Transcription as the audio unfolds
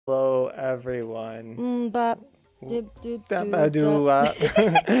everyone. Bop. Doop, doop,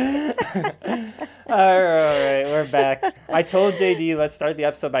 Alright, we're back. I told JD let's start the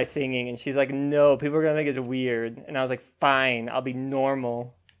episode by singing, and she's like, no, people are gonna think it's weird. And I was like, fine, I'll be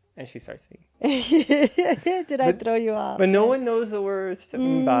normal. And she starts singing. I throw you off? But no one knows the words to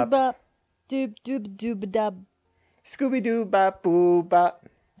bop. Bop. Doop doop doop dub. Scooby Doo bop boo bop.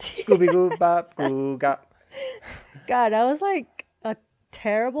 Scooby Doo bop boo gop. God, that was like a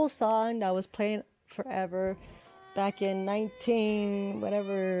terrible song that was playing forever back in 19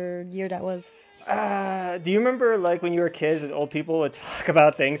 whatever year that was. Do you remember like when you were kids and old people would talk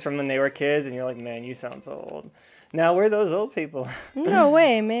about things from when they were kids and you're like, man, you sound so old. Now we're those old people. No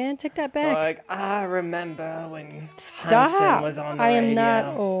way, man. Take that back. Like, I remember when Hanson was on the radio. I am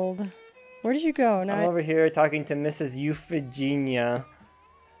not old. Where did you go? I'm over here talking to Mrs. Euphigenia.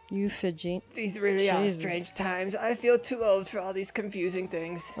 Euphigenia? These really are strange times. I feel too old for all these confusing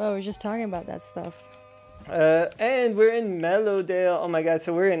things. Well, we're just talking about that stuff. And we're in Meadowdale. Oh my god,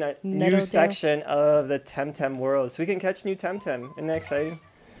 so we're in a new section of the TemTem world. So we can catch new TemTem. Isn't that exciting?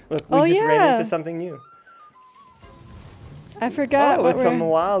 Look, we just ran into something new. I forgot. Oh, it's a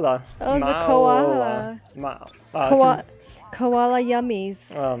Maoala. Oh, it's a koala. Koala yummies.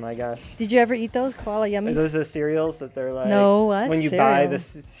 Oh my gosh. Did you ever eat those koala yummies? Are those the cereals that they're like? No, what? When you buy the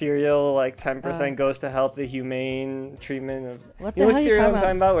cereal, like 10% goes to help the humane treatment of. What the hell are you cereal I'm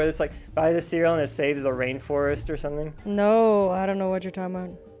talking about? Where it's like buy the cereal and it saves the rainforest or something? No, I don't know what you're talking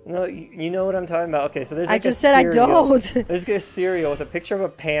about. No, you know what I'm talking about. Okay, so there's like I just said I don't. There's a cereal with a picture of a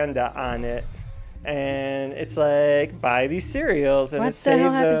panda on it. And it's like, buy these cereals. And what the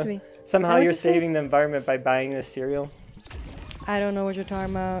hell happened to me? Somehow you're saving the environment by buying this cereal. I don't know what you're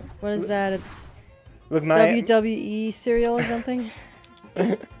talking about. What is that? Look, WWE cereal or something?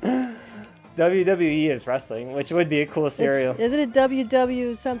 WWE is wrestling, which would be a cool cereal. Is it a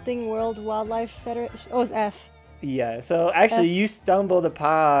WW something World Wildlife Federation? Oh, it's F. Yeah, so actually you stumbled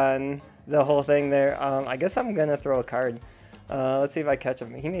upon the whole thing there. I guess I'm going to throw a card. Let's see if I catch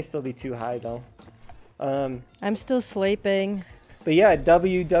him. He may still be too high, though. I'm still sleeping. But yeah,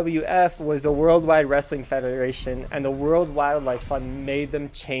 WWF was the Worldwide Wrestling Federation, and the World Wildlife Fund made them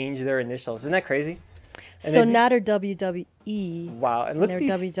change their initials. Isn't that crazy? So now they're WWE. Wow, and look at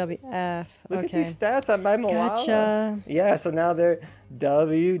these, WWF. Look at these stats on my Maoala. Gotcha. Yeah, so now they're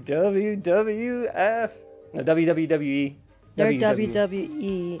WWF. No, WWE. They're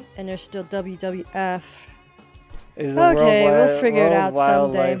WWE, and they're still WWF. Is the we'll figure it out someday.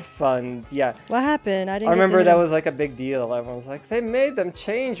 Wildlife Fund, yeah. What happened? I remember that was like a big deal. Everyone was like, they made them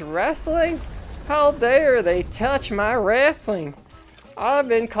change wrestling? How dare they touch my wrestling? I've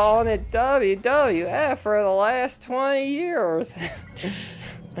been calling it WWF for the last 20 years.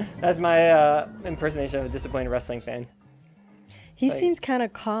 That's my impersonation of a disappointed wrestling fan. He seems kind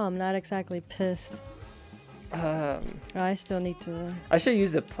of calm, not exactly pissed. I still need to. I should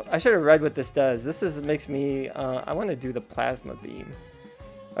have read what this does. This makes me. I want to do the plasma beam,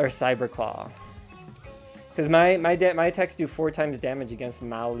 or cyber claw, because my attacks do 4 times damage against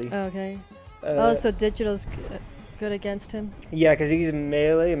Maoala. Okay. So digital's good against him. Yeah, because he's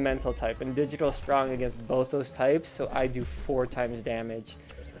melee and mental type, and digital's strong against both those types. So I do 4 times damage.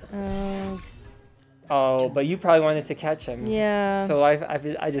 Oh, but you probably wanted to catch him. Yeah. So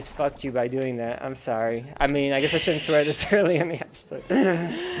I just fucked you by doing that. I'm sorry. I mean, I guess I shouldn't swear this early in the episode.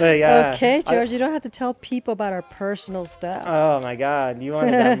 But yeah. Okay, George, you don't have to tell people about our personal stuff. Oh my God, you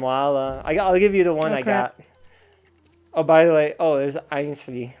wanted that Maoala. I'll give you the one I got. Oh, by the way, there's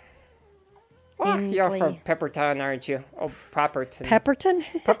Ainsley. Oh, you're from Pepperton, aren't you? Oh, Popperton. Pepperton?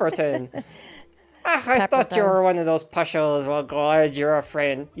 Pepperton. I thought you were one of those pushos. Well, glad you're a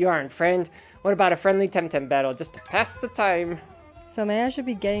friend. You aren't friend. What about a friendly TemTem battle just to pass the time? So maybe I should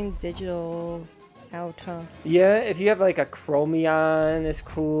be getting digital out, huh? Yeah, if you have like a Chromion is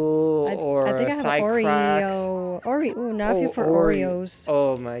cool, or I think I have an Oreo. Ooh, now I feel for Oreos.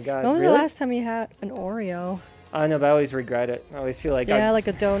 Oh my God, when was the last time you had an Oreo? I know, but I always regret it. I always feel like like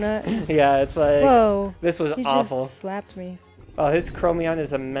a donut. Yeah, it's like, whoa, this was awful. He just slapped me. Oh, his Chromion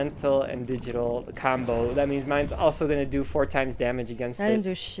is a mental and digital combo. That means mine's also going to do 4 times damage against it. I didn't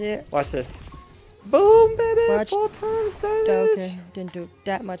do shit. Watch this. Boom, baby! 4 times damage! Okay, didn't do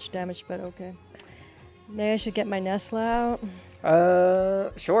that much damage, but okay. Maybe I should get my Nesla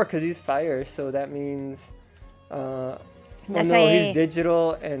out? Sure, because he's fire, so that means... no, he's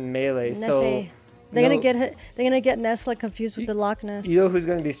digital and melee, so... They're gonna get Nesla confused with the Loch Ness. You know who's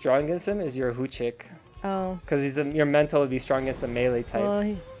gonna be strong against him is your Hoochik. Oh. Because your mental would be strong against the melee type. Well,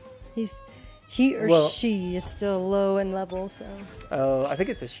 he or she is still low in level, so. Oh, I think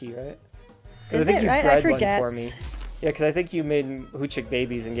it's a she, right? Is it right? I forget. One for me. Yeah, because I think you made Hoochik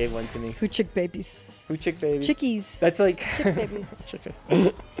babies and gave one to me. Hoochik babies. Hoochik babies. Chickies. That's like... Chick babies.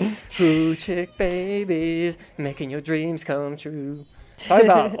 Hoochik babies, making your dreams come true. Talk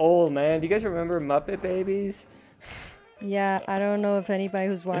about old, man. Do you guys remember Muppet Babies? Yeah, I don't know if anybody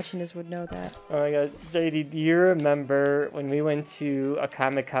who's watching this would know that. Oh my god. JD, do you remember when we went to a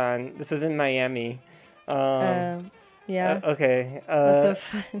Comic-Con? This was in Miami. Yeah. Okay. That's so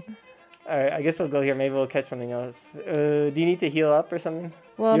fun. Alright, I guess we'll go here. Maybe we'll catch something else. Do you need to heal up or something?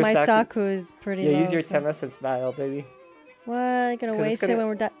 Well, Your my Saku is pretty low. Yeah, use your so. Temessence vial, baby. What? You're gonna waste it when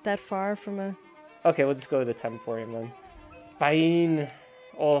we're that far from a... Okay, we'll just go to the Temporium then. Fine.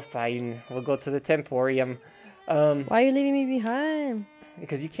 Oh, fine. We'll go to the Temporium. Why are you leaving me behind?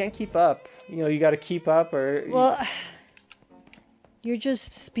 Because you can't keep up. You know, you gotta keep up or... Well, you're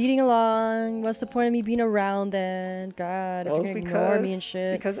just speeding along. What's the point of me being around then? God, if you're gonna ignore me and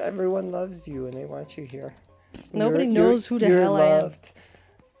shit. Because everyone loves you and they want you here. Nobody knows who the hell I am.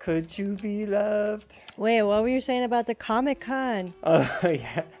 Could you be loved? Wait, what were you saying about the Comic-Con? Oh,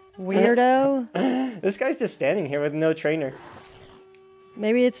 yeah. Weirdo. This guy's just standing here with no trainer.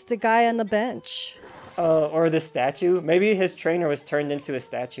 Maybe it's the guy on the bench. Or the statue. Maybe his trainer was turned into a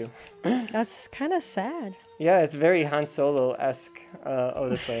statue. That's kind of sad. Yeah, it's very Han Solo-esque.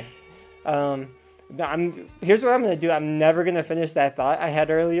 This way. Here's what I'm gonna do. I'm never gonna finish that thought I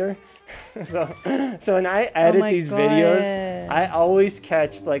had earlier. so when I edit these videos, I always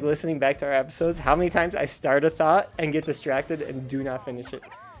catch, like listening back to our episodes, how many times I start a thought and get distracted and do not finish it.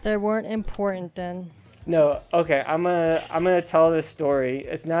 They weren't important then. No, okay, I'm gonna tell this story.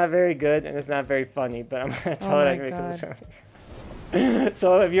 It's not very good and it's not very funny, but I'm gonna tell it anyway.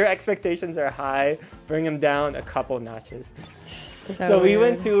 So if your expectations are high, bring them down a couple notches. So we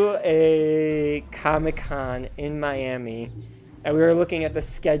went to a Comic-Con in Miami, and we were looking at the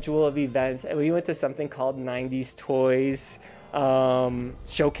schedule of events, and we went to something called 90s Toys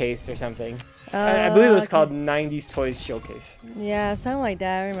Showcase or something. I believe it was called 90s Toys Showcase. Yeah, something like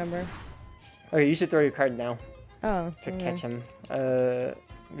that, I remember. Okay, you should throw your card now. Oh. To catch him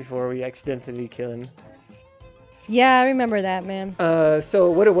before we accidentally kill him. Yeah, I remember that, man. So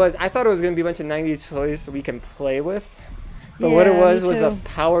what it was, I thought it was going to be a bunch of 90s toys we can play with. But what it was a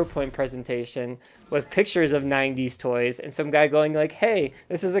PowerPoint presentation with pictures of 90s toys and some guy going like, hey,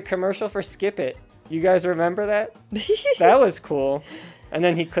 this is a commercial for Skip It. You guys remember that? That was cool. And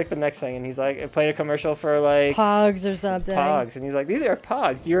then he clicked the next thing and he's like, it played a commercial for like... Pogs or something. Pogs. And he's like, these are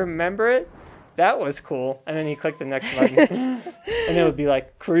Pogs. Do you remember it? That was cool. And then he clicked the next button. And it would be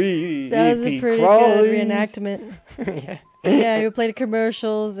like, creepy That was a pretty good reenactment. Yeah. Yeah, he would play the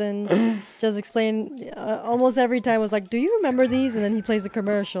commercials and just explain. Almost every time was like, do you remember these? And then he plays the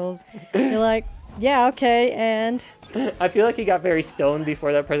commercials. You're like, yeah, okay, and... I feel like he got very stoned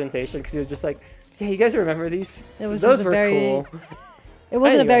before that presentation because he was just like, yeah, you guys remember these? It was Those just were cool. It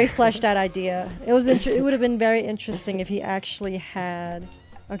wasn't a very fleshed out idea. It was. It would have been very interesting if he actually had...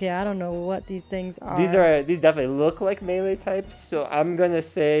 Okay, I don't know what these things are. These definitely look like melee types, so I'm gonna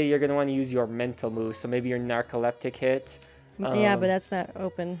say you're gonna want to use your mental moves. So maybe your narcoleptic hit. Yeah, but that's not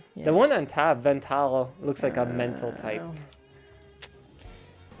open. Yeah. The one on top, Vental, looks like a mental type.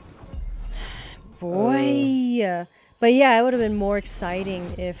 Boy, but yeah, it would have been more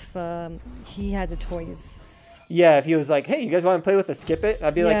exciting if he had the toys. Yeah, if he was like, "Hey, you guys want to play with the Skip It?"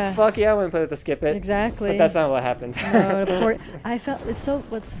 I'd be like, "Fuck yeah, I want to play with the Skip It." Exactly. But that's not what happened. No, I felt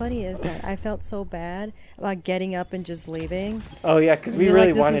What's funny is that I felt so bad about getting up and just leaving. Oh yeah, because we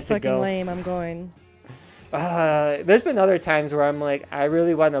really wanted to go. This is fucking lame. I'm going. There's been other times where I'm like, I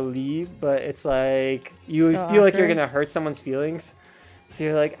really want to leave, but it's like you feel like you're gonna hurt someone's feelings, so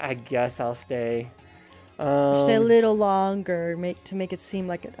you're like, I guess I'll stay. Stay a little longer, to make it seem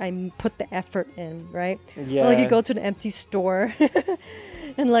like I put the effort in, right? Yeah. Or like you go to an empty store,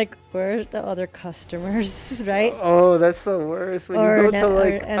 and like, where's the other customers, right? Oh, that's the worst. When you go to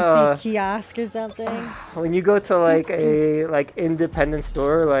like an empty kiosk or something. When you go to like a independent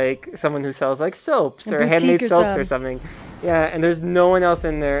store, like someone who sells like soaps or handmade soaps or something. Yeah, and there's no one else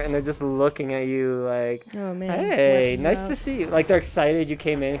in there, and they're just looking at you like, oh, man, hey, nice to see you. Like, they're excited you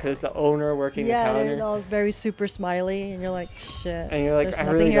came in because it's the owner working the counter. Yeah, they're all very super smiley, and you're like, shit. And you're like, there's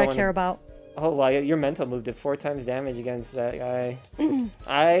nothing here I care about. Oh, wow, your mental move did 4 times damage against that guy.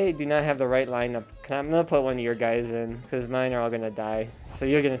 I do not have the right lineup. I'm going to put one of your guys in, because mine are all going to die. So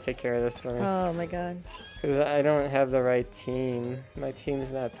you're going to take care of this for me. Oh, my God. Because I don't have the right team. My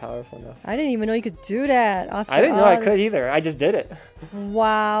team's not powerful enough. I didn't even know you could do that. I didn't know I could either. I just did it.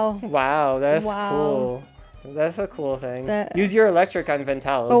 Wow. Wow, that's cool. That's a cool thing. Use your electric on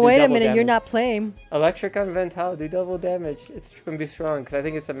Vental. But wait a minute, you're not playing. Electric on Vental, do double damage. It's going to be strong because I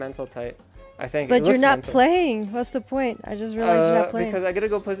think it's a mental type. I think. But you're not mental. playing. What's the point? I just realized you're not playing. Because I gotta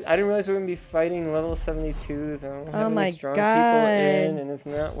go play. I didn't realize we were gonna be fighting level 72s. And I'm having my strong God. people in, and it's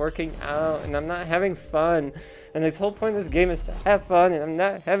not working out, and I'm not having fun. And the whole point of this game is to have fun, and I'm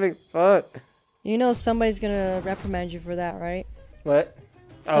not having fun. You know somebody's gonna reprimand you for that, right? What?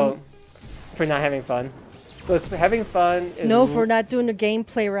 For not having fun. Look, having fun is... No, for not doing the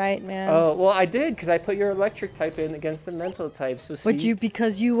gameplay right, man. Oh, well, I did, because I put your electric type in against the mental type, so see...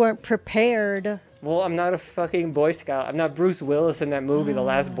 Because you weren't prepared. Well, I'm not a fucking Boy Scout. I'm not Bruce Willis in that movie, The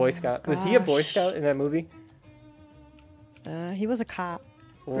Last Boy Scout. Was he a Boy Scout in that movie? He was a cop.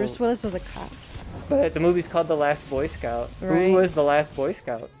 Well, Bruce Willis was a cop. But the movie's called The Last Boy Scout. Right. Who was the last Boy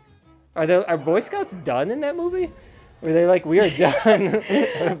Scout? Are Boy Scouts done in that movie? Were they like, we are done?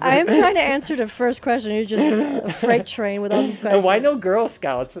 I am trying to answer the first question. You're just a freight train with all these questions. And why no Girl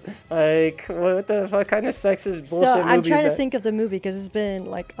Scouts? Like, what the fuck kind of sexist bullshit So I'm movie trying is to that? think of the movie because it's been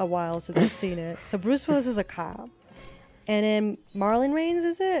like a while since I've seen it. So Bruce Willis is a cop. And then Marlon Wayans,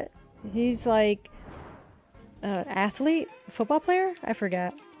 is it? He's like athlete, football player? I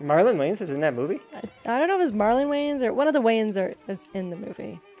forgot. Marlon Wayans is in that movie? I don't know if it's Marlon Wayans or one of the Wayans is in the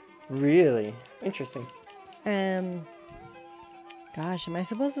movie. Really? Interesting. Gosh, am I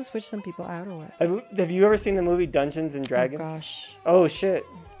supposed to switch some people out or what? Have you ever seen the movie Dungeons and Dragons? Oh, gosh. Oh, shit.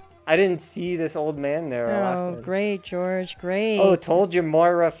 I didn't see this old man there. Oh, great, George. Great. Oh, told you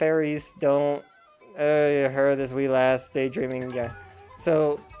Moira fairies don't... you heard this wee last daydreaming. Yeah.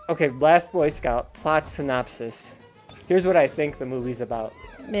 So, okay, Last Boy Scout, plot synopsis. Here's what I think the movie's about.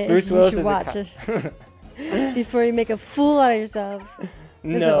 Bruce Willis is a watch cop. it before you make a fool out of yourself.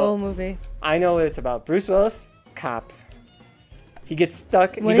 This is an old movie. I know what it's about. Bruce Willis, cop. He gets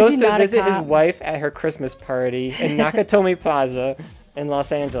stuck. When he goes to not a visit his cop? wife at her Christmas party in Nakatomi Plaza in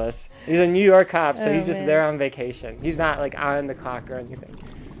Los Angeles. He's a New York cop, so he's just man. there on vacation. He's not like on the clock or anything.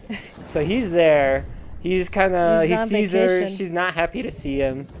 So he's there. He's kind of, he on sees her. vacation. She's not happy to see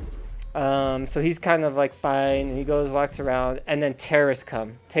him. So he's kind of like fine. And he goes, walks around, and then terrorists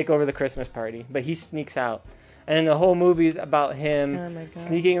come, take over the Christmas party. But he sneaks out. And then the whole movie's about him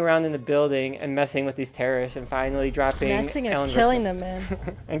sneaking around in the building and messing with these terrorists and finally dropping Messing or Alan killing Rickman. them,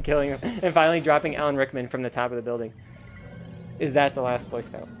 man. And killing him. And finally dropping Alan Rickman from the top of the building. Is that the Last Boy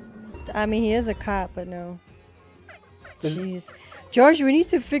Scout? I mean, he is a cop, but no. Jeez. George, we need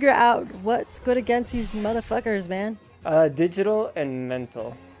to figure out what's good against these motherfuckers, man. Digital and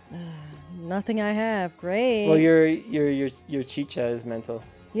mental. Nothing I have. Great. Well, your Chicha is mental.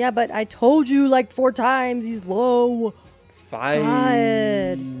 Yeah, but I told you like 4 times he's low. Fine.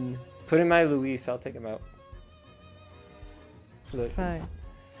 God. Put in my Luis. I'll take him out. Look. Fine.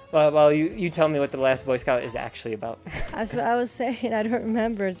 Well, you tell me what the Last Boy Scout is actually about. That's what I was saying. I don't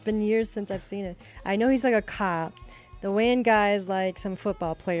remember. It's been years since I've seen it. I know he's like a cop. The Wayne guy is like some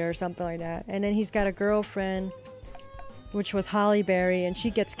football player or something like that. And then he's got a girlfriend, which was Holly Berry, and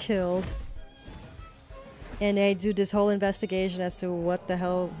she gets killed. And they do this whole investigation as to what the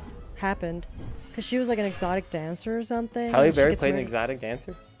hell happened. Because she was like an exotic dancer or something. Halle Berry played an exotic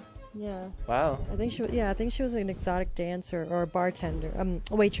dancer? Yeah. Wow. I think she was an exotic dancer or a bartender.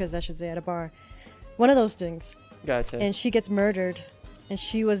 A waitress, I should say, at a bar. One of those things. Gotcha. And she gets murdered. And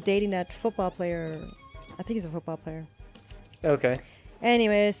she was dating that football player. I think he's a football player. Okay.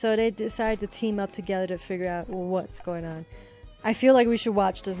 Anyway, so they decide to team up together to figure out what's going on. I feel like we should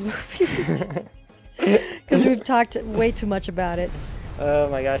watch this movie. Because we've talked way too much about it. Oh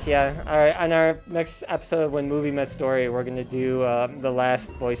my gosh, yeah. Alright, on our next episode, When Movie Met Story, we're going to do The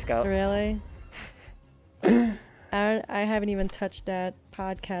Last Boy Scout. Really? I haven't even touched that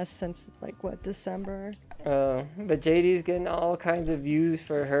podcast since, like, what, December? But JD's getting all kinds of views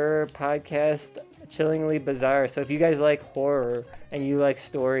for her podcast, Chillingly Bizarre. So if you guys like horror and you like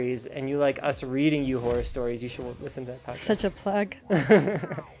stories and you like us reading you horror stories, you should listen to that podcast. Such a plug.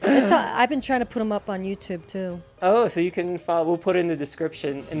 I've been trying to put them up on YouTube too. Oh, so you can follow. We'll put in the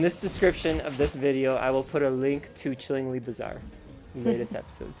description. In this description of this video, I will put a link to Chillingly Bizarre, the latest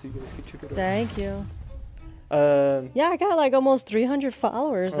episode, so you guys can check it out. Thank you. Yeah, I got like almost 300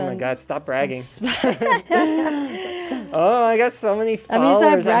 followers. Oh my god, stop bragging. Oh, I got so many followers.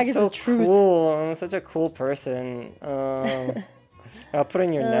 I brag is I'm so the truth. cool. I'm such a cool person. I'll put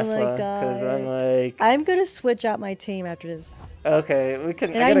in your Nessa because I'm like. I'm gonna switch out my team after this. Okay, we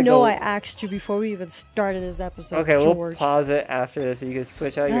can. And I know I asked you before we even started this episode. Okay, George. we'll pause it after this so you can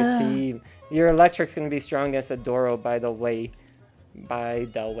switch out your team. Your electric's gonna be strong against Adoro, by the way.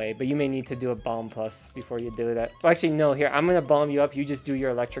 But you may need to do a bomb plus before you do that. Well, actually, no. Here, I'm gonna bomb you up. You just do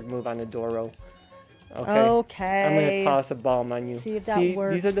your electric move on Adoro. Okay. I'm gonna toss a bomb on you. See if that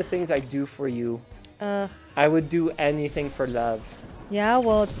works. These are the things I do for you. Ugh. I would do anything for love. Yeah,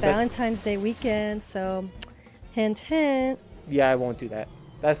 well, it's Valentine's Day weekend, so hint, hint. Yeah, I won't do that.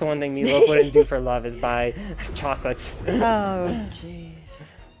 That's the one thing Meatloaf wouldn't do for love is buy chocolates. Oh, jeez.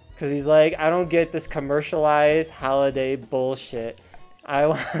 Because he's like, I don't get this commercialized holiday bullshit.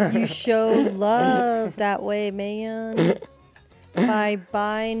 You show love that way, man. By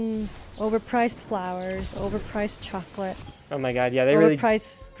buying overpriced flowers, overpriced chocolates. Oh my god, yeah, they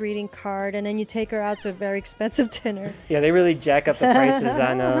overpriced greeting card, and then you take her out to a very expensive dinner. Yeah, they really jack up the prices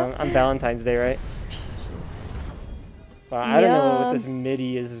on Valentine's Day, right? Well, I don't know what this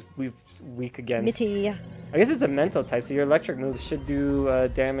MIDI is weak against. MIDI. I guess it's a mental type, so your electric moves should do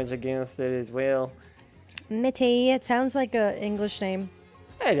damage against it as well. Mitty. It sounds like a English name.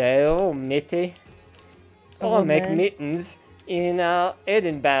 Hello, Mitty. I make mittens in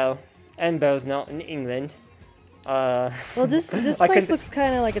Edinburgh. Edinburgh's not in England. Well, this place looks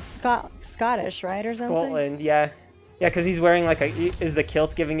kind of like it's Scottish, right, or something? Scotland, yeah. Yeah, because he's wearing like is the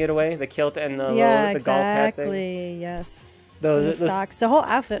kilt giving it away? The kilt and the yeah, the golf hat thing? exactly. Yes. Those socks. The whole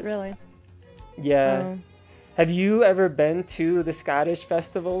outfit, really. Yeah. Have you ever been to the Scottish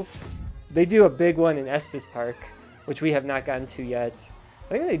festivals? They do a big one in Estes Park, which we have not gotten to yet.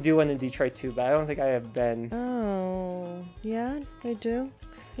 I think they do one in Detroit too, but I don't think I have been. Oh, yeah, they do.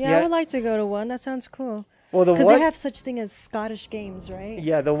 Yeah, I would like to go to one. That sounds cool. Well, because they have such thing as Scottish games, right?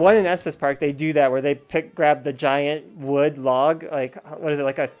 Yeah, the one in Estes Park, they do that where they grab the giant wood log, like what is it,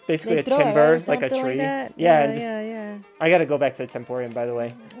 like basically a timber, like a tree. Like yeah. I gotta go back to the Temporium, by the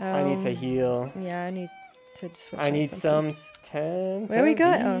way. I need to heal. Yeah, I need to switch. I need some TemTem. Where we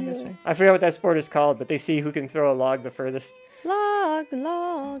go? Oh, this way. I forgot what that sport is called, but they see who can throw a log the furthest. Log.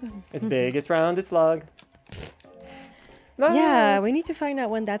 It's big, it's round, it's log. Yeah, we need to find out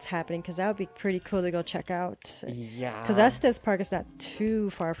when that's happening because that would be pretty cool to go check out. Yeah. Because Estes Park is not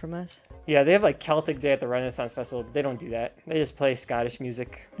too far from us. Yeah, they have like Celtic Day at the Renaissance Festival. They don't do that. They just play Scottish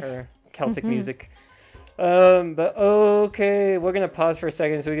music or Celtic music. But okay, we're going to pause for a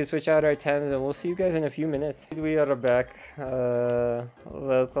second so we can switch out our Tems and we'll see you guys in a few minutes. We are back.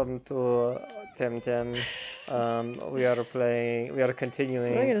 Welcome to TemTem. We are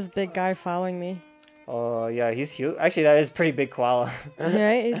continuing. Look at this big guy following me. Oh, yeah, he's huge. Actually, that is pretty big koala.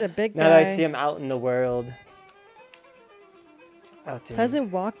 Right? He's a big guy. Now that I see him out in the world.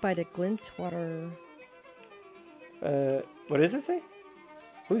 Pleasant walk by the glint water. What does it say?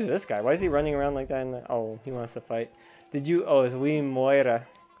 Who's this guy? Why is he running around like that? Oh, he wants to fight. Oh, it's we Moira.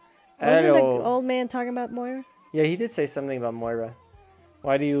 Wasn't the old man talking about Moira? Yeah, he did say something about Moira.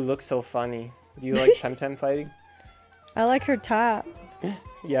 Why do you look so funny? Do you like TemTem fighting? I like her top.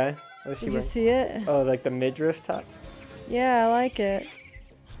 Yeah? Did you see it? Oh, like the midriff top? Yeah, I like it.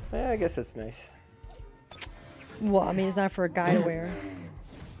 Yeah, I guess it's nice. Well, I mean, it's not for a guy to wear.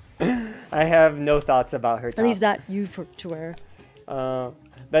 I have no thoughts about her top. At least not you to wear.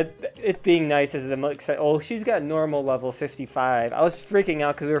 But it being nice is the most. Oh, she's got normal level 55. I was freaking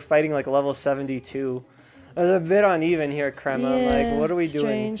out because we were fighting like level 72. I was a bit uneven here, Crema. Yeah, like, what are we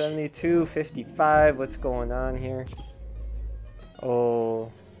doing? strange. 72, 55. What's going on here?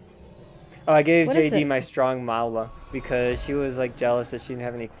 Oh, I gave JD my strong Maoala because she was like jealous that she didn't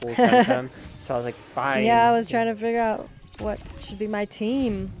have any cool TemTem. So I was like, fine. Yeah, I was trying to figure out what should be my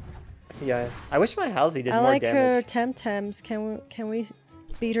team. Yeah, I wish my Halsey did I more like damage. her TemTems. Can we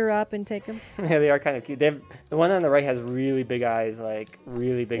beat her up and take them? Yeah, they are kind of cute. The one on the right has really big eyes, like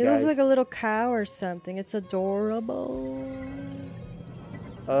really big eyes. It looks like a little cow or something. It's adorable.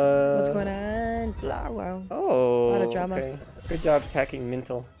 What's going on? Blah, wow. Oh, a lot of drama. Okay. Good job attacking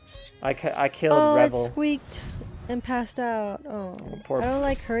Mintle. I killed Rebel. It squeaked and passed out. Oh, I don't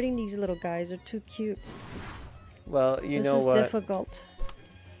like hurting these little guys. They're too cute. Well, you know what? This is difficult.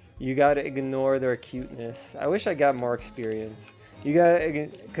 You gotta ignore their cuteness. I wish I got more experience. You gotta,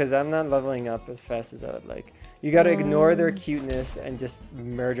 because I'm not leveling up as fast as I would like. You gotta ignore their cuteness and just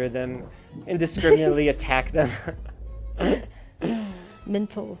murder them, indiscriminately attack them.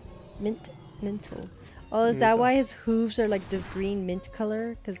 Mintle. Oh, is that why his hooves are like this green mint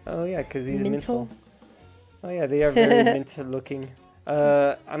color? Oh yeah, because he's mintle. Oh yeah, they are very mint looking.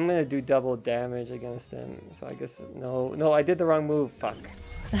 I'm gonna do double damage against him, so I guess no, I did the wrong move. Fuck.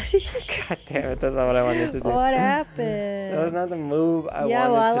 God damn it, that's not what I wanted to do. What happened? That was not the move I wanted to do. Yeah,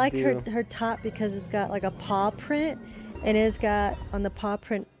 well, I like her top because it's got like a paw print, and it's got on the paw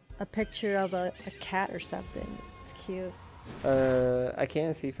print a picture of a cat or something. It's cute. I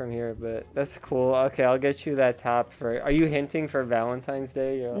can't see from here, but that's cool. Okay, I'll get you that top for. Are you hinting for Valentine's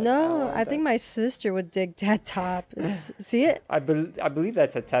Day? Or no, I think my sister would dig that top. See it? I believe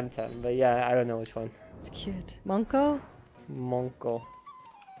that's a TemTem, but yeah, I don't know which one. It's cute. Monko.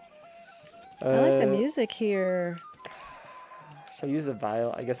 I like the music here. Should I use the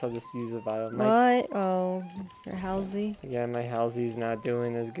vial? I guess I'll just use the vial. What? Oh, your Halsey. Yeah, my Halsey's not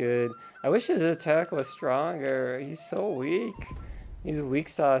doing as good. I wish his attack was stronger. He's so weak. He's weak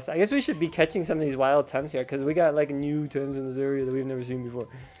sauce. I guess we should be catching some of these wild Tems here because we got like new Tems in this area that we've never seen before.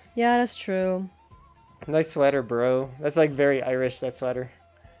 Yeah, that's true. Nice sweater, bro. That's like very Irish, that sweater.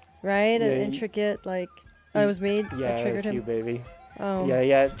 Right? Yeah, Intricate, like, oh, it was made? Yeah, I triggered it's him. you, baby. Oh.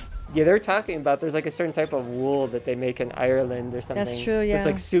 Yeah, they're talking about there's like a certain type of wool that they make in Ireland or something. That's true, yeah. It's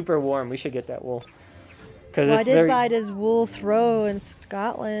like super warm. We should get that wool. Well, I did buy this wool throw in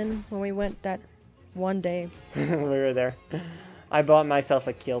Scotland when we went that one day. We were there. I bought myself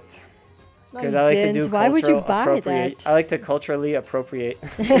a kilt. No, Because you I like didn't. to do Why would you buy appropriate. that? I like to culturally appropriate.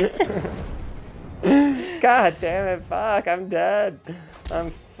 God damn it, fuck, I'm dead.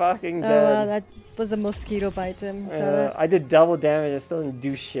 I'm fucking dead. Oh, well, that was a mosquito bite him. So I did double damage, I still didn't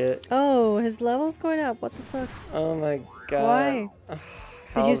do shit. Oh, his level's going up. What the fuck? Oh my god. Why? Did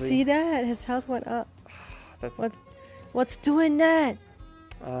you Halsey. see that? His health went up. That's... What's doing that?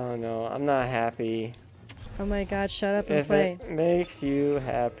 Oh no, I'm not happy. Oh my god, shut up and If play. it makes you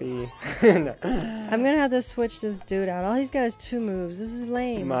happy. No. I'm gonna have to switch this dude out. All he's got is 2 moves. This is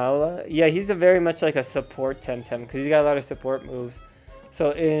lame. Maoala? Yeah, he's a very much like a support TemTem because he's got a lot of support moves.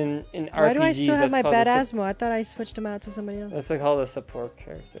 So in RPGs, Why do I still have my that's called badass mode? I thought I switched him out to somebody else. that's like called a support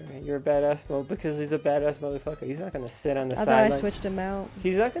character. You're a badass mode because he's a badass motherfucker. He's not gonna sit on the I thought I sidelines. switched him out.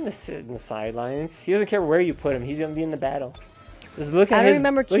 He's not gonna sit in the sidelines. He doesn't care where you put him. He's gonna be in the battle. Just look at I his, don't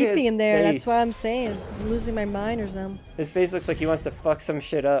remember look at keeping his him there. face. That's what I'm saying. I'm losing my mind or something. His face looks like he wants to fuck some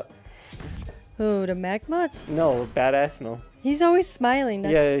shit up. Who, the Magmut? No, badass mode. He's always smiling.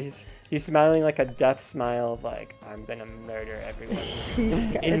 Yeah, he's smiling like a death smile, like I'm gonna murder everyone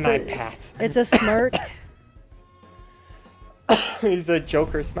in my path. It's a smirk. He's the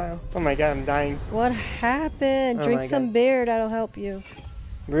Joker smile. Oh my god, I'm dying. What happened? Oh Drink my some God. beer. That'll help you.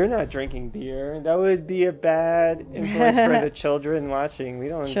 We're not drinking beer. That would be a bad influence for the children watching. We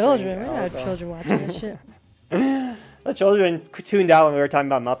don't. Children? drink We're not alcohol. children watching this shit. The children tuned out when we were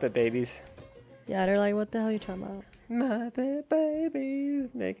talking about Muppet Babies. Yeah, they're like, what the hell are you talking about? Muppet Babies,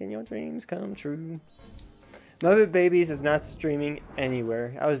 making your dreams come true. Muppet Babies is not streaming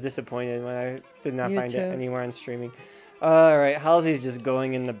anywhere. I was disappointed when I did not find it YouTube. anywhere on streaming. Alright, Halsey's just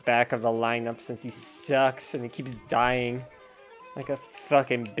going in the back of the lineup since he sucks and he keeps dying. Like a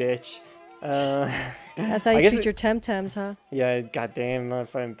fucking bitch. That's how I you guess treat your Temtems, huh? Yeah, goddamn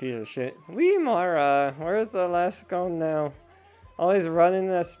motherfucking piece of shit. Wee Mara, where's the last gone now? Always running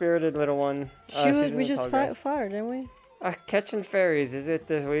that spirited little one. We just fought her, didn't we? Catching fairies, is it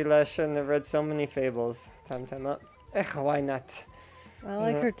this wee lass shouldn't have read so many fables? Time up. Why not? I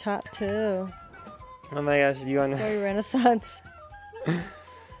like her top too. Oh my gosh, do you wanna Very Renaissance.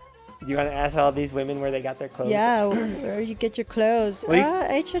 ask all these women where they got their clothes? Yeah, where you get your clothes. Well,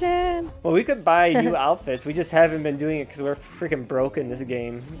 H&M. Well, we could buy new outfits. We just haven't been doing it because we're freaking broke in this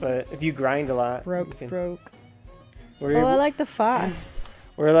game. But if you grind a lot, you can- Broke. We're, Oh, I like the fox.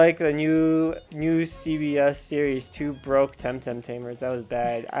 we're like the new CBS series, Two Broke TemTem Tamers. That was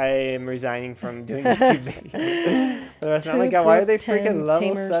bad. I am resigning from doing the two videos. Oh my god, why are they freaking level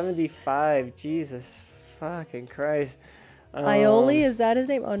Tamers. 75? Jesus fucking Christ. Aioli, is that his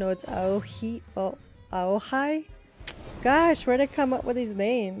name? Oh no, it's Aohai. Gosh, where'd they come up with these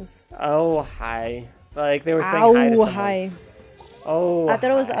names? Oh, hi. Like they were saying hi to someone. Aohai. Oh, I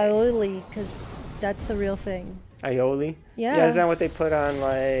thought it was hi. Aioli because that's the real thing. Aioli? Yeah. Yeah, isn't that what they put on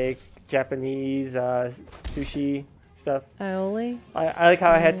like Japanese sushi stuff? Aioli? I like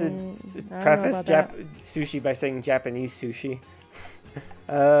how I had to I don't know preface about that. sushi by saying Japanese sushi.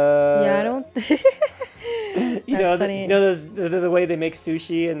 Yeah, I don't. You That's know, funny. you know the way they make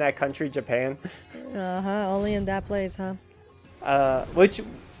sushi in that country, Japan. Only in that place, huh? Which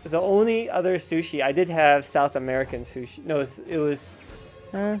the only other sushi I did have South American sushi. No, it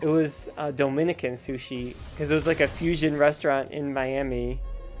was Dominican sushi because it was like a fusion restaurant in Miami.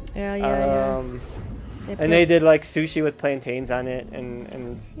 Yeah. And they did like sushi with plantains on it,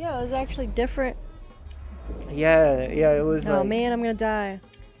 and Yeah, it was actually different. yeah, it was. Oh like, man, I'm gonna die.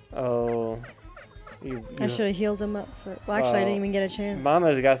 Oh, I should have healed him up for. Well, actually, I didn't even get a chance.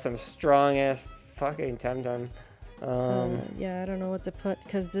 Mama's got some strong ass fucking TemTem. Yeah, I don't know what to put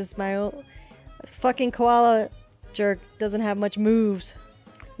because my old fucking koala jerk doesn't have much moves.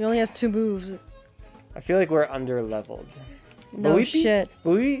 He only has 2 moves. I feel like we're under leveled. No shit.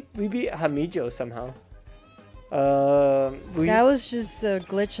 We beat Hamijo somehow. That was just a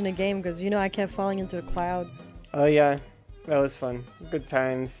glitch in the game because I kept falling into the clouds. Oh yeah, that was fun. Good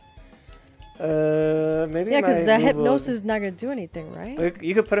times. Maybe Yeah, because that move hypnosis is not gonna do anything, right?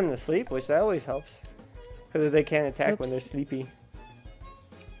 You could put them to sleep, which that always helps. Because they can't attack when they're Oops. sleepy.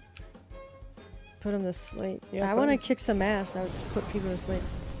 Put him to sleep. Yeah, I want to kick some ass. I would put people to sleep.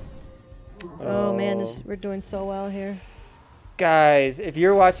 Oh man, we're doing so well here. Guys, if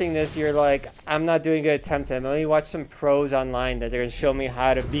you're watching this, you're like, I'm not doing good at TemTem. Let me watch some pros online that they're gonna show me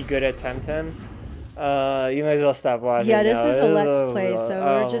how to be good at TemTem. You might as well stop watching. Yeah, this now. is a let's play, so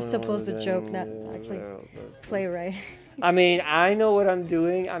we're just supposed to joke, not actually play right. I mean, I know what I'm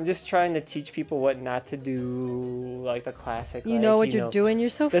doing. I'm just trying to teach people what not to do, like the classic. You know what you're doing. You're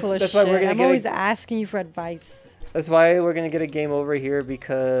so full of shit. I'm always asking you for advice. That's why we're gonna get a game over here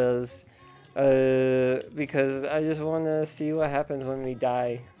because I just want to see what happens when we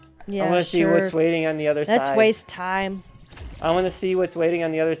die. Yeah, I want to see what's waiting on the other side. Let's waste time. I want to see what's waiting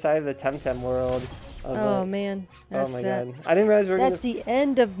on the other side of the TemTem world. Oh man, that's God! I didn't realize that's the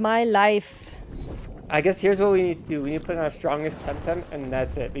end of my life. I guess here's what we need to do. We need to put in our strongest TemTem, and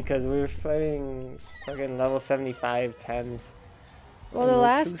that's it, because we were fighting fucking level 75 Tems. Well, the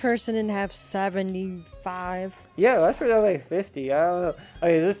last person didn't have 75. Yeah, the last person had like 50. I don't know.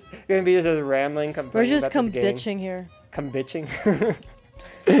 Okay, is this gonna be just a rambling? We're just bitching here. Bitching.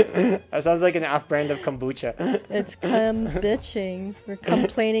 That sounds like an off-brand of kombucha. It's bitching. We're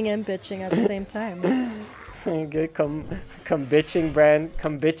complaining and bitching at the same time. Good bitches brand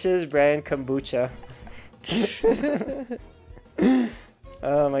kombucha.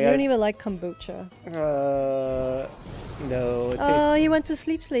 Oh my god. You don't even like kombucha. No. Oh, he went to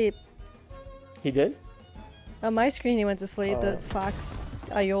sleep. He did? On my screen, he went to sleep. The fox,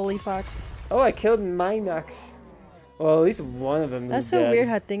 Aioli fox. Oh, I killed Minox. Well, at least one of them That's is so dead. weird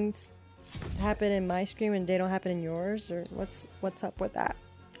how things happen in my screen and they don't happen in yours, or what's up with that?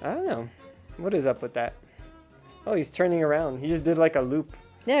 I don't know. What is up with that? Oh, he's turning around. He just did like a loop.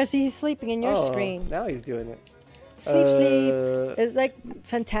 Yeah, see, he's sleeping in your screen. Now he's doing it. Sleep. It's like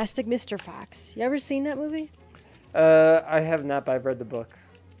Fantastic Mr. Fox. You ever seen that movie? I have not, but I've read the book.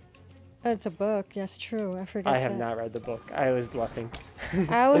 Oh, it's a book. Yes, true. I forgot. I have not read the book. I was bluffing.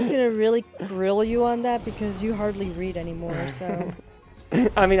 I was gonna really grill you on that because you hardly read anymore. So.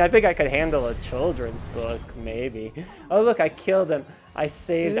 I mean, I think I could handle a children's book, maybe. Oh, look, I killed him. I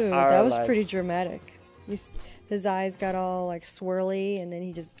saved our that was lives. pretty dramatic. His eyes got all like swirly, and then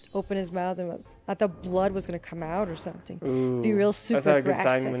he just opened his mouth, and I thought blood was gonna come out or something. Ooh, be real super that's not a good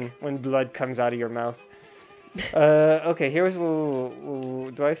graphic. sign when blood comes out of your mouth. Okay, here's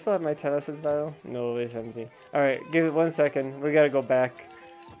do I still have my 10 essence vial? No, it's empty. Alright, give it 1 second. We gotta go back.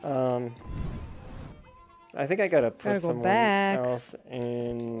 I think I gotta put someone else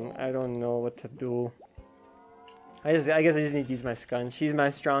in. I don't know what to do. I guess I just need to use my scunch. He's my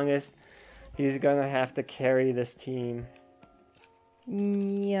strongest. He's gonna have to carry this team.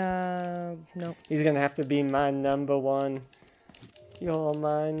 Yeah, no. He's gonna have to be my number one. You're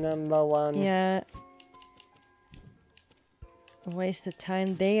my number one. Yeah. Waste of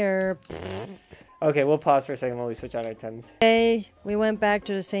time there. Okay, we'll pause for a second while we switch out our Tems. Hey, we went back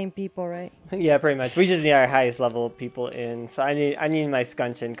to the same people, right? Yeah, pretty much. We just need our highest level people in. So I need my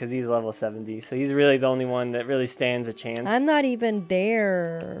Scunchin because he's level 70. So he's really the only one that really stands a chance. I'm not even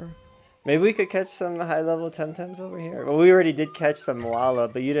there. Maybe we could catch some high level Temtems over here. Well, we already did catch some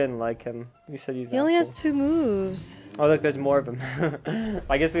Maoala, but you didn't like him. You said he's not He only cool. has 2 moves. Oh, look, there's more of them.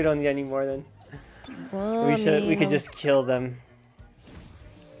 I guess we don't need any more then. Well, We could just kill them.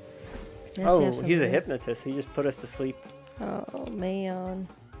 Oh, he's a hypnotist. He just put us to sleep. Oh, man.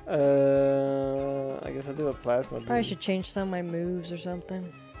 I guess I'll do a plasma beam. Probably should change some of my moves or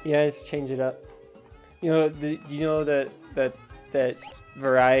something. Yeah, just change it up. You know, you know that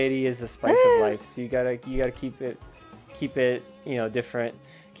variety is the spice of life. So you gotta keep it, you know, different.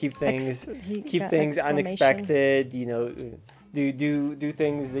 Keep things unexpected. You know, do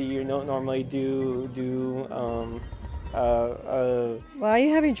things that you don't normally do. Why are you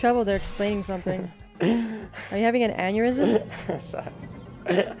having trouble? They're explaining something. Are you having an aneurysm?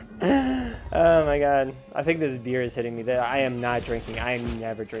 Oh my god. I think this beer is hitting me. I am not drinking. I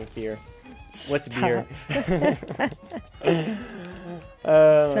never drink beer. What's beer?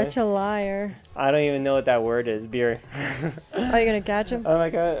 Such a liar. I don't even know what that word is. Beer. Are you gonna catch him? Oh my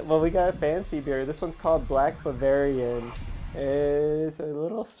god. Well, we got a fancy beer. This one's called Black Bavarian. It's a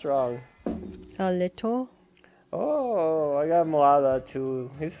little strong. A little? Oh, I got Maoala too.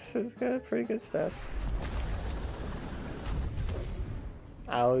 He's got pretty good stats.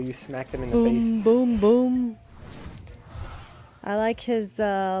 Ow, you smacked him in the face. Boom, boom. I like his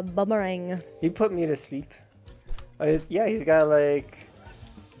boomerang. He put me to sleep. Yeah, he's got like...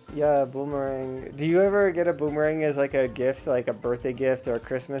 Yeah, boomerang. Do you ever get a boomerang as like a gift, like a birthday gift or a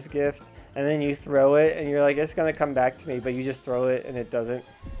Christmas gift? And then you throw it and you're like, it's gonna come back to me, but you just throw it and it doesn't.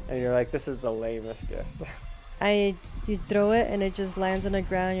 And you're like, this is the lamest gift. you throw it and it just lands on the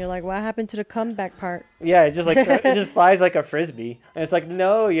ground. You're like, what happened to the comeback part? Yeah, it just like it just flies like a frisbee, and it's like,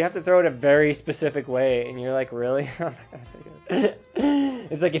 no, you have to throw it a very specific way, and you're like, really?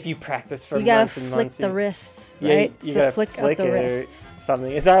 It's like if you practice for months and months. You gotta flick the wrists, right? You gotta flick up the wrists.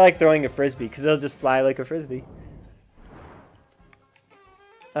 Something. It's not like throwing a frisbee because it'll just fly like a frisbee.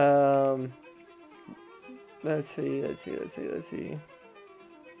 Let's see.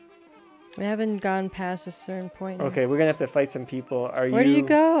 We haven't gone past a certain point. Okay, we're gonna have to fight some people. Where do you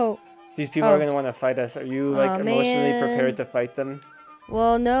go? These people are gonna want to fight us. Are you like emotionally prepared to fight them?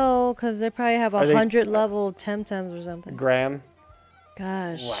 Well, no, because they probably have 100 level TemTems or something. Graham.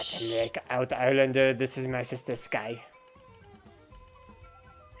 Gosh. What a leg out islander. This is my sister Sky.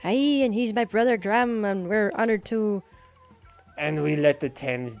 Hi, and he's my brother Graham, and we're honored to. And we let the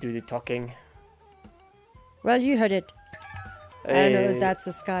Thames do the talking. Well, you heard it. I don't know if that's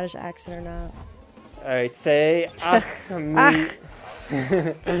a Scottish accent or not. Alright, say ach me. Ach.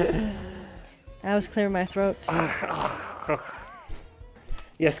 I was clearing my throat.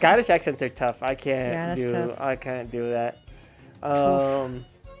 Yeah, Scottish accents are tough. I can't do that.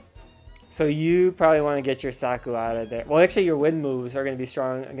 So you probably want to get your Saku out of there. Well, actually, your wind moves are going to be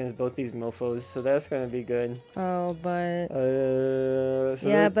strong against both these mofos, so that's going to be good. Oh, but so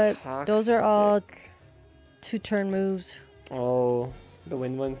yeah, but toxic. Those are all 2-turn moves. Oh, the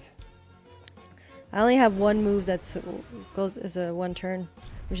wind ones. I only have one move is a 1-turn,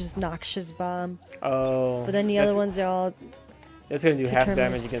 which is Noxious Bomb. Oh. But then the other ones, they're all. That's gonna do half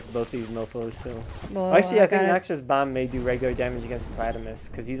damage against both these mofos. So. Well, actually, I think Noxious Bomb may do regular damage against Platymus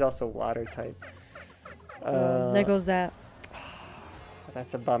because he's also water type. There goes that.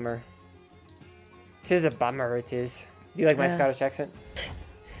 That's a bummer. 'Tis a bummer. It is. Do you like my Scottish accent?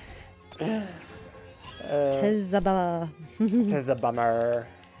 Tis a bummer. Tis a bummer.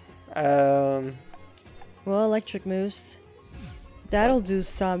 Well, electric moves. That'll do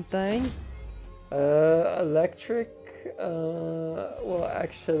something. Electric. Well,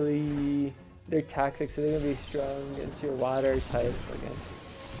 actually, they're toxic, so they're gonna be strong against your water type.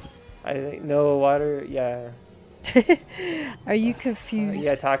 I think no water. Yeah. Are you confused?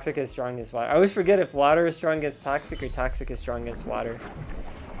 Yeah, toxic is strong against water. I always forget if water is strong against toxic or toxic is strong against water.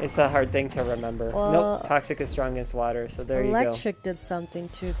 It's a hard thing to remember. Well, nope, toxic is strong against water, so there you go. Electric did something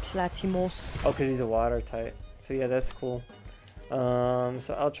to Platymus. Oh, because he's a water type. So yeah, that's cool.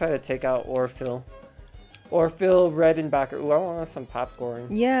 So I'll try to take out Orphill. Orphill, Redenbacher. Ooh, I want some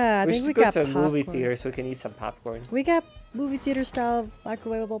popcorn. Yeah, I think we got popcorn. We should go to a movie theater so we can eat some popcorn. We got movie theater style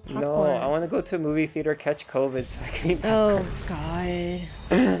microwavable popcorn. No, I want to go to a movie theater, catch COVID so I can eat popcorn. Oh, God.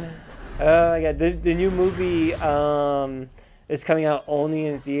 Yeah, the new movie is coming out only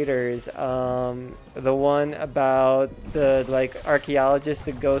in theaters. The one about the archaeologist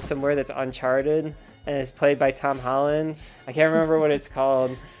that goes somewhere that's uncharted and is played by Tom Holland. I can't remember what it's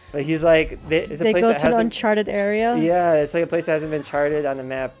called. But he's like, it's a they place go that to an uncharted area? Yeah, it's like a place that hasn't been charted on the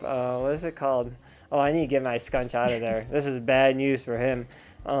map. What is it called? Oh, I need to get my scunch out of there. This is bad news for him.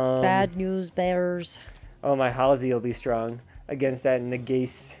 Bad news bears. Oh, my Halsey will be strong against that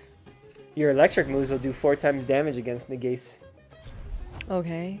Nagace. Your electric moves will do 4 times damage against Nagace.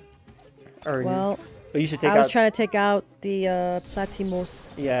 Okay. But you should I was trying to take out the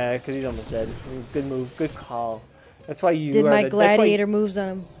Platymus. Yeah, because he's almost dead. Good move. Good call. That's why you did my gladiator moves on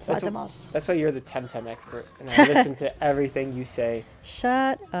him. That's why you're the TemTem expert, and I listen to everything you say.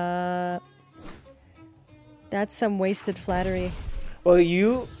 Shut up. That's some wasted flattery. Well,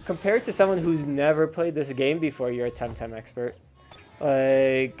 you compared to someone who's never played this game before, you're a TemTem expert.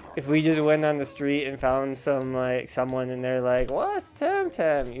 Like, if we just went on the street and found someone and they're like, "What's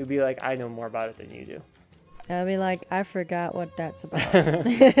TemTem?" You'd be like, "I know more about it than you do." I'll be like, "I forgot what that's about."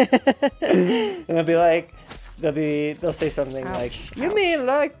 And they'll be like. They'll say something like, "You mean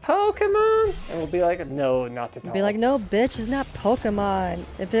like Pokemon?" And we'll be like, "No, not at all." Be like, "No, bitch, it's not Pokemon.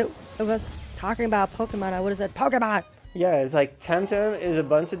 If it was talking about Pokemon, I would have said Pokemon." Yeah, it's like TemTem is a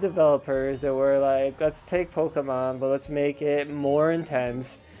bunch of developers that were like, let's take Pokemon, but let's make it more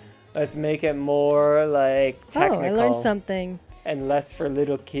intense. Let's make it more like technical. Oh, I learned something. And less for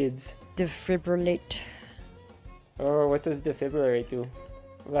little kids. Defibrillate. Or what does defibrillate do?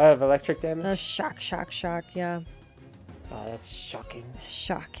 A lot of electric damage? Shock, yeah. Oh, that's shocking.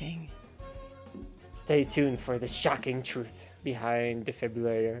 Shocking. Stay tuned for the shocking truth behind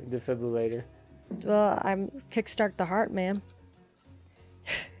defibrillator. Well, I'm kickstart the heart, man.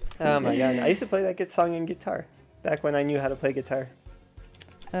 Oh my god, I used to play that song in guitar. Back when I knew how to play guitar.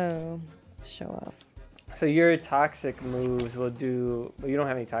 Oh, show off. So your toxic moves will do... Well, you don't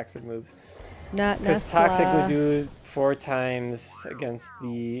have any toxic moves. Not Because Toxic would Nestla. do 4 times against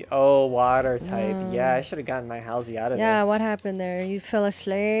the water type. No. Yeah, I should have gotten my Halsey out of Yeah, what happened there? You fell there.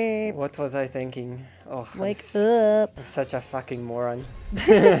 asleep. What was I thinking? Oh, Wake up. I'm such a fucking moron.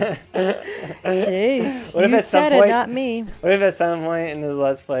 Jeez. What if You at some said point, it, not me. What if at some point in this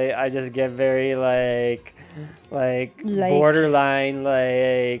Let's Play I just get very like borderline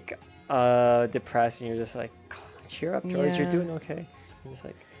depressed and you're just like, "Come on, cheer up, George, you're Yeah. doing okay." You're just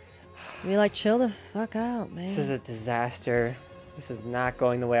like, Be like, chill the fuck out, man. this is a disaster. This is not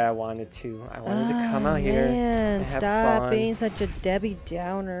going the way I wanted to. I wanted to come out here Man, and have stop fun. being such a Debbie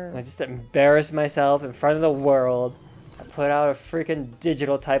Downer. I just embarrassed myself in front of the world. I put out a freaking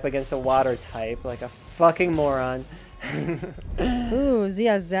digital type against a water type like a fucking moron. Ooh,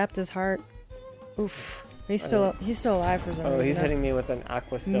 Zia zapped his heart. Oof. He's still alive for some reason. Oh, he's huh? hitting me with an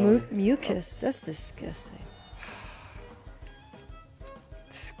aqua stone. Mucus. That's disgusting.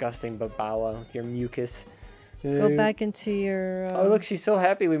 Disgusting Maoala with your mucus. Go back into your. Oh look, she's so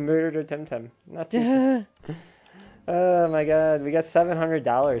happy we murdered her TemTem. Not too. Oh my god, we got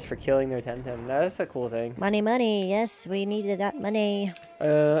 $700 for killing their TemTem. That's a cool thing. Money. Yes, we needed that money.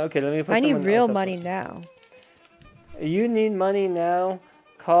 Okay, let me put. I need someone real else up. money now. You need money now.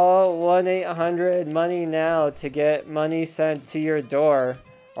 Call 1-800-MONEY now to get money sent to your door.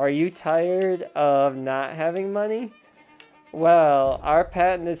 Are you tired of not having money? Well, our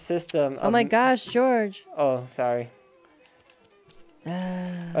patented system. Oh my gosh, George. Oh, sorry.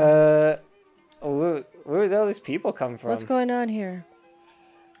 Where did all these people come from? What's going on here?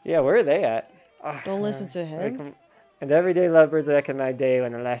 Yeah, where are they at? Don't listen to him. And everyday lovebirds reckon my day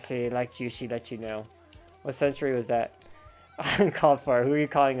when a lassie likes you, she lets you know. What century was that? Uncalled for. Who are you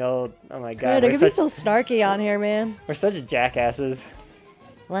calling old? Oh my god. They're gonna be so snarky on here, man. We're such jackasses.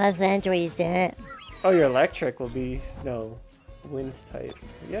 What century is that? Oh, your electric will be wind type.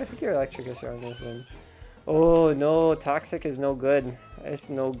 Yeah, I think your electric is strong as wind. Oh no, toxic is no good. It's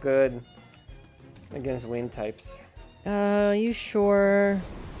no good against wind types. You sure?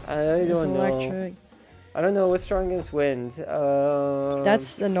 I It's don't know. electric. I don't know what's strong against wind.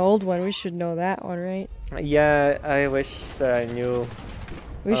 That's an old one. We should know that one, right? Yeah, I wish that I knew.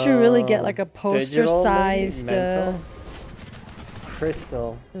 We should really get like a Digital, maybe? poster-sized. Mental?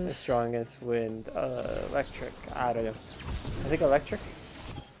 Crystal Oof. is strong against wind. Electric. I don't know. I think electric.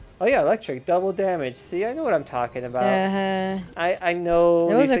 Oh yeah, electric. Double damage. See, I know what I'm talking about. I know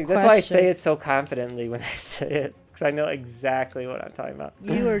There was these a things. That's why I say question. it so confidently when I say it. Because I know exactly what I'm talking about.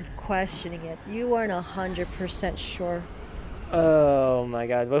 You were questioning it. You weren't 100% sure. Oh my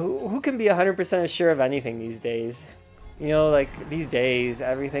god. But who can be 100% sure of anything these days? You know, like these days,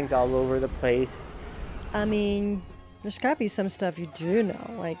 everything's all over the place. I mean, there's gotta be some stuff you do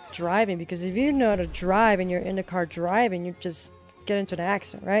know, like driving, because if you know how to drive and you're in the car driving, you just get into an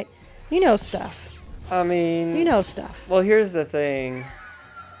accident, right? You know stuff. I mean... You know stuff. Well, here's the thing.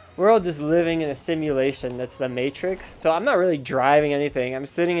 We're all just living in a simulation that's the Matrix. So I'm not really driving anything. I'm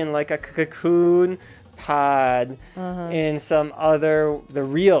sitting in like a cocoon pod in the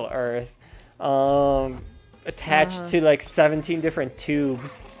real Earth, attached to like 17 different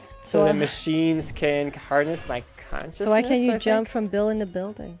tubes. So the machines can harness my consciousness. So why can't you jump from building to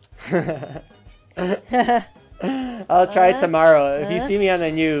building? I'll try tomorrow. If you see me on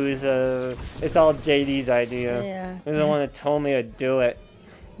the news, it's all JD's idea. Yeah. He's the one that told me to do it.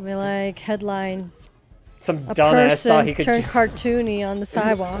 We like headline. Some A dumbass thought he person could turned cartoony on the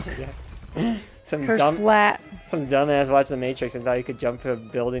sidewalk. Some Some dumbass watched The Matrix and thought he could jump from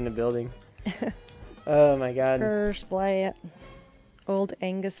building to building. Oh my god. Kersplat. Old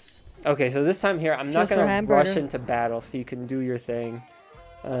Angus. Okay, so this time here, I'm not Feel for gonna hamburger. rush into battle, so you can do your thing.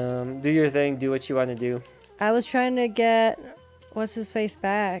 Do your thing. Do what you want to do. I was trying to get what's his face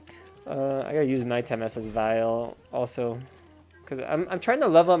back. I gotta use my TemTem as Vial also, because I'm trying to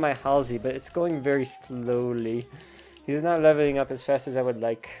level up my Halsey, but it's going very slowly. He's not leveling up as fast as I would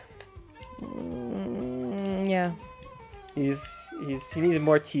like. Yeah. He needs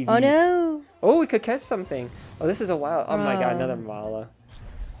more TVs. Oh no! Oh, we could catch something. Oh, this is a wild. Oh my god, another Maoala.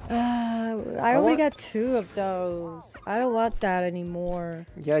 I already got 2 of those. I don't want that anymore.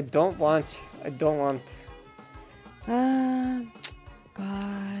 Yeah, I don't want.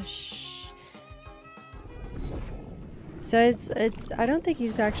 Gosh. So it's I don't think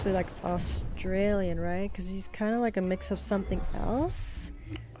he's actually like Australian, right? Because he's kind of like a mix of something else.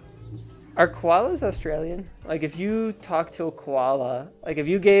 Are koalas Australian? Like, if you talk to a koala, like if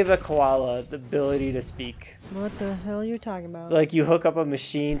you gave a koala the ability to speak, What the hell are you talking about? like you hook up a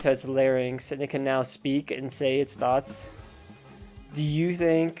machine to its larynx and it can now speak and say its thoughts, do you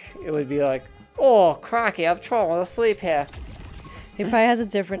think it would be like, oh, cracky, I'm trying to sleep here? He probably has a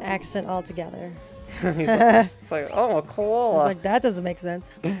different accent altogether. It's like, oh, a koala. It's like, that doesn't make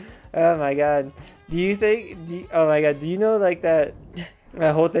sense. Oh my god. Do you oh my god, do you know like that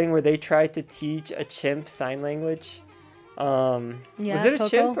whole thing where they tried to teach a chimp sign language? Yeah, was it a Coco?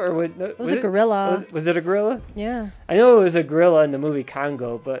 chimp or It was a gorilla. Was it a gorilla? Yeah. I know it was a gorilla in the movie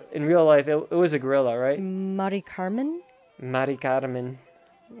Congo, but in real life it was a gorilla, right? Mari Carmen? Mari Carmen.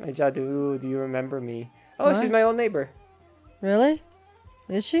 Do you remember me? Oh, What? she's my old neighbor. Really?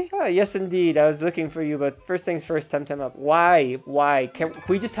 Is she? Oh, yes, indeed. I was looking for you, but first things first, TemTem up. Why? Why? Can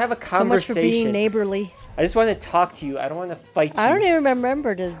we just have a conversation? So much for being neighborly. I just want to talk to you. I don't want to fight you. I don't even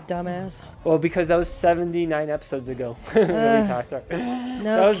remember this dumbass. Well, because that was 79 episodes ago that we talked about.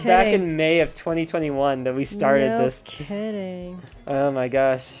 No That was kidding. back in May of 2021 that we started this. No kidding. Oh my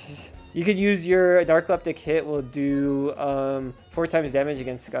gosh. You could use your narcoleptic hit. Will do 4 times damage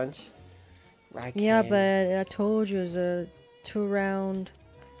against Skunch. Yeah, but I told you it was a 2-round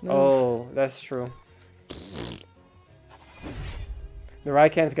move. Oh, that's true. The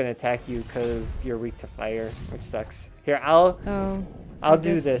Raikan's gonna attack you because you're weak to fire, which sucks. Here, I'll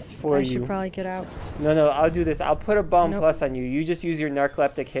do this for you. I should probably get out. No, I'll do this. I'll put a bomb Nope. plus on you. You just use your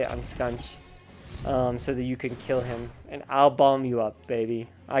narcoleptic hit on Skunch, so that you can kill him, and I'll bomb you up, baby.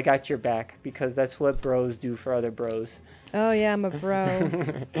 I got your back because that's what bros do for other bros. Oh yeah, I'm a bro.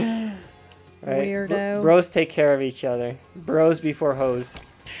 Right? Weirdo. Bros take care of each other. Bros before hoes.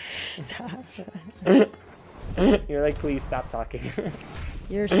 Stop. You're like, please stop talking.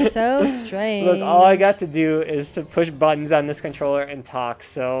 You're so strange. Look, all I got to do is to push buttons on this controller and talk.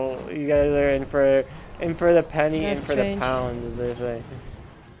 So you guys are in for the penny That's and for strange. the pound, as they say.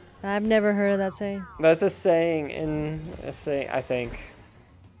 I've never heard of that saying. That's a saying I think.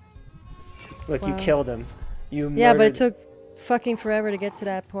 Look, you Wow. killed him. You murdered. Yeah, but it took fucking forever to get to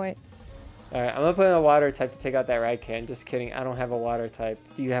that point. Alright, I'm gonna put in a water type to take out that Raikan. Just kidding, I don't have a water type.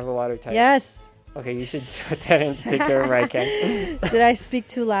 Do you have a water type? Yes. Okay, you should put that in to take care of Raikan. Did I speak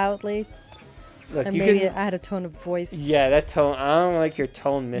too loudly? Look, And you maybe can. I had a tone of voice. Yeah, that tone. I don't like your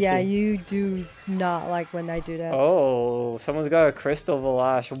tone missing. Yeah, you do not like when I do that. Oh, someone's got a crystal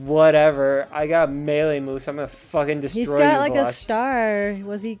Valash. Whatever. I got melee moves. I'm gonna fucking destroy you, He's got like a Valash. star.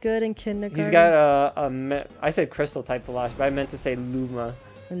 Was he good in kindergarten? He's got I said crystal type Valash, but I meant to say Luma.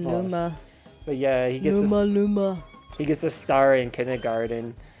 Luma. But yeah, he gets Luma. he gets a star in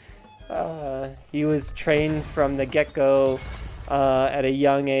kindergarten. He was trained from the get-go at a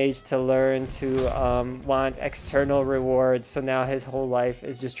young age to learn to want external rewards. So now his whole life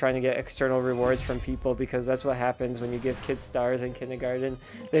is just trying to get external rewards from people, because that's what happens when you give kids stars in kindergarten.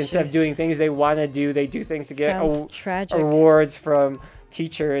 They, instead of Jeez. doing things they want to do, they do things to get Sounds tragic. rewards from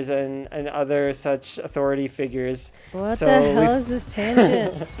teachers and other such authority figures. What So the hell is this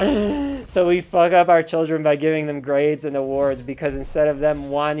tangent? So we fuck up our children by giving them grades and awards, because instead of them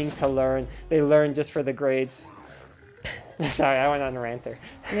wanting to learn, they learn just for the grades. Sorry, I went on a rant there.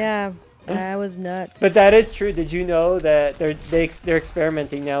 Yeah, that was nuts. But that is true. Did you know that they're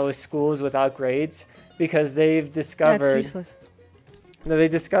experimenting now with schools without grades, because they've discovered. That's useless. No, they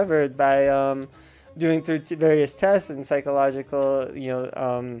discovered by doing through various tests and psychological,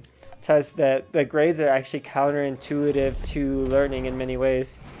 tests that grades are actually counterintuitive to learning in many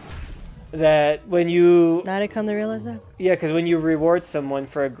ways. That when you Now did I come to realize that? Yeah, because when you reward someone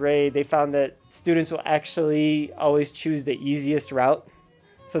for a grade, they found that students will actually always choose the easiest route.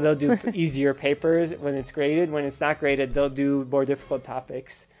 So they'll do easier papers when it's graded. When it's not graded, they'll do more difficult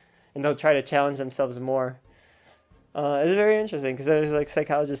topics, and they'll try to challenge themselves more. It's very interesting, because there's like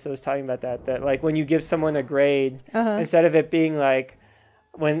psychologists that was talking about that like when you give someone a grade, instead of it being like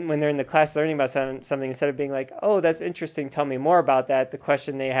when they're in the class learning about something, instead of being like, oh, that's interesting, tell me more about that, the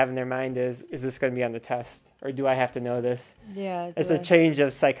question they have in their mind is this going to be on the test, or do I have to know this? Yeah. It's a change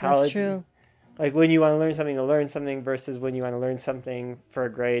of psychology. That's true. Like when you want to learn something versus when you want to learn something for a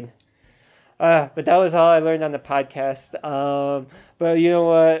grade. But that was all I learned on the podcast. But you know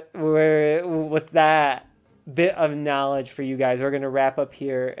what? With that bit of knowledge for you guys, we're gonna wrap up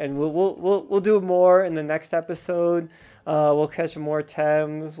here, and we'll do more in the next episode. We'll catch more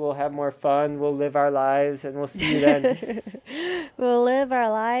Tems. We'll have more fun. We'll live our lives, and we'll see you then. We'll live our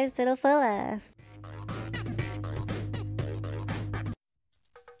lives to the fullest.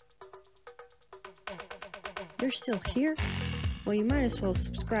 You're still here? Well, you might as well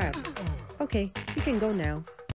subscribe. Okay, you can go now.